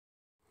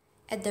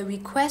At the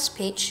request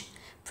page,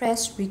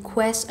 press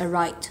Request a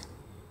Ride.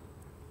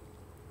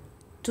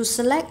 To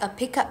select a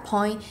pickup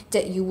point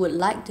that you would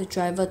like the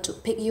driver to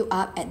pick you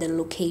up at the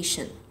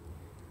location.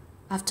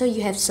 After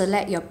you have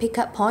selected your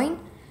pickup point,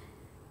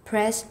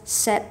 press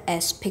Set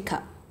as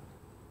Pickup.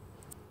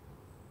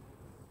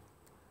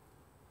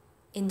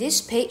 In this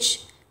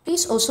page,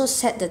 please also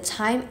set the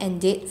time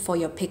and date for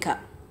your pickup.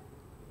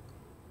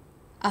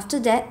 After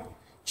that,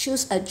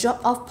 choose a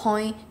drop-off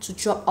point to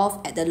drop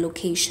off at the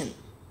location.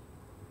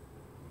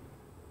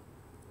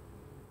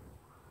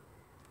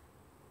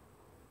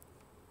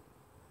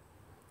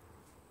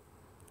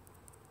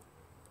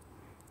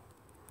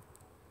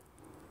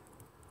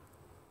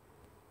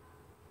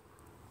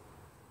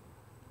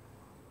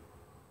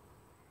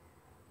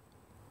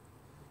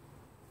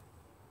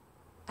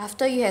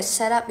 After you have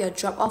set up your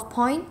drop-off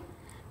point,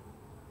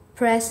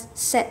 press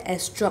Set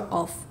as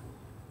Drop-off.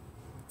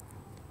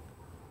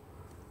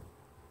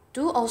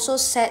 Do also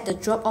set the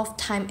drop-off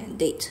time and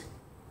date.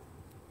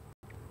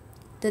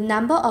 The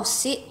number of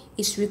seats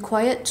is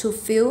required to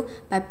fill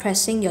by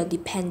pressing your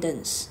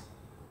dependents.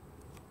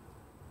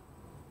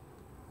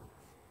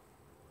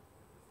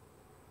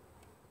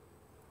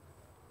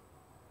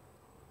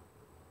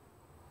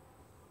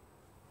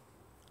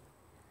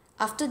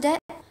 After that,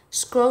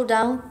 scroll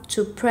down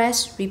to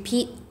press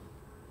Repeat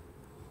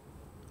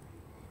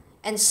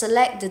and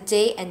select the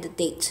day and the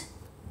date.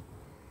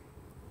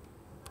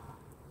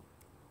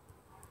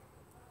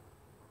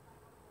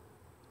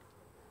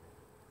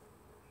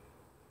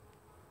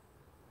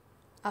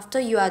 After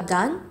you are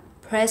done,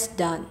 press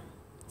Done.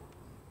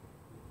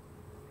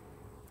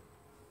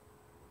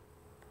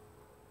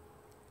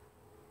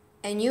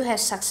 And you have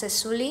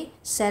successfully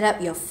set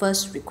up your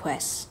first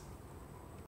request.